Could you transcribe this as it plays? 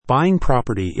Buying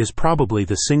property is probably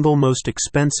the single most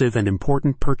expensive and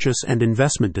important purchase and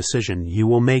investment decision you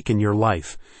will make in your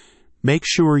life. Make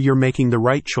sure you're making the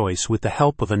right choice with the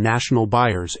help of a National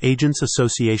Buyers Agents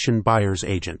Association buyer's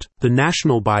agent. The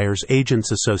National Buyers Agents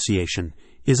Association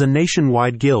is a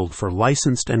nationwide guild for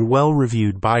licensed and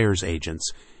well-reviewed buyer's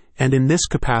agents, and in this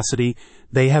capacity,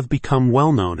 they have become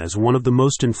well known as one of the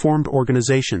most informed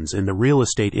organizations in the real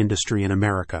estate industry in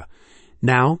America.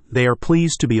 Now, they are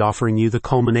pleased to be offering you the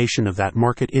culmination of that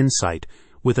market insight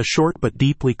with a short but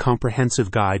deeply comprehensive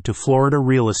guide to Florida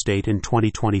real estate in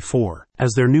 2024.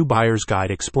 As their new buyer's guide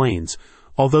explains,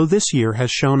 although this year has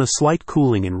shown a slight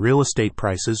cooling in real estate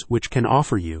prices, which can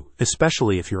offer you,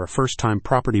 especially if you're a first-time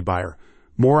property buyer,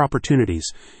 more opportunities,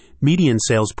 median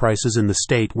sales prices in the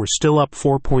state were still up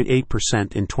 4.8%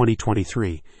 in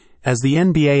 2023. As the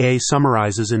NBAA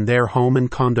summarizes in their home and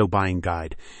condo buying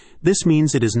guide, this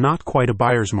means it is not quite a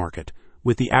buyer's market,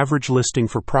 with the average listing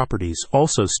for properties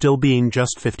also still being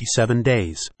just 57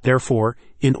 days. Therefore,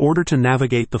 in order to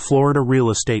navigate the Florida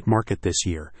real estate market this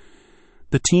year,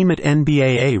 the team at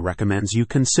NBAA recommends you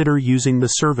consider using the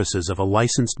services of a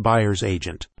licensed buyer's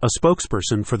agent. A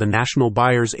spokesperson for the National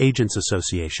Buyers Agents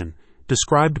Association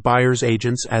described buyer's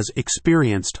agents as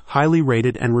experienced, highly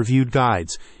rated and reviewed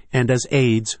guides, and as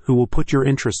aides who will put your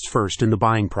interests first in the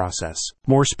buying process.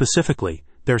 More specifically,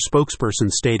 their spokesperson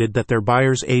stated that their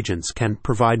buyer's agents can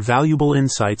provide valuable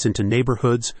insights into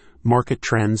neighborhoods, market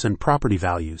trends, and property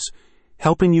values,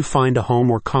 helping you find a home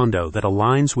or condo that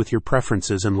aligns with your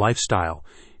preferences and lifestyle,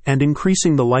 and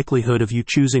increasing the likelihood of you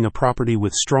choosing a property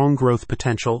with strong growth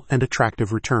potential and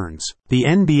attractive returns. The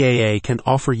NBAA can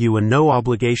offer you a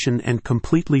no-obligation and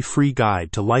completely free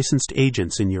guide to licensed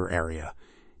agents in your area,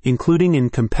 including in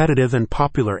competitive and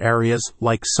popular areas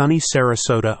like sunny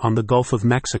Sarasota on the Gulf of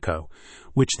Mexico,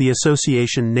 which the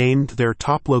association named their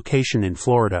top location in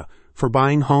Florida for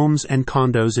buying homes and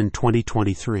condos in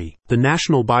 2023. The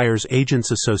National Buyers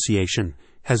Agents Association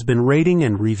has been rating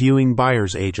and reviewing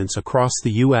buyers agents across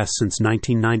the U.S. since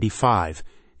 1995,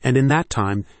 and in that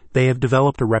time, they have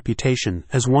developed a reputation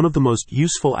as one of the most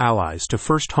useful allies to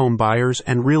first home buyers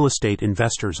and real estate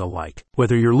investors alike.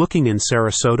 Whether you're looking in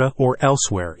Sarasota or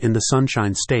elsewhere in the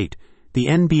Sunshine State, the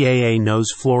NBAA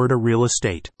knows Florida real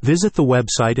estate. Visit the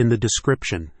website in the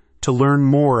description to learn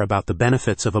more about the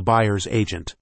benefits of a buyer's agent.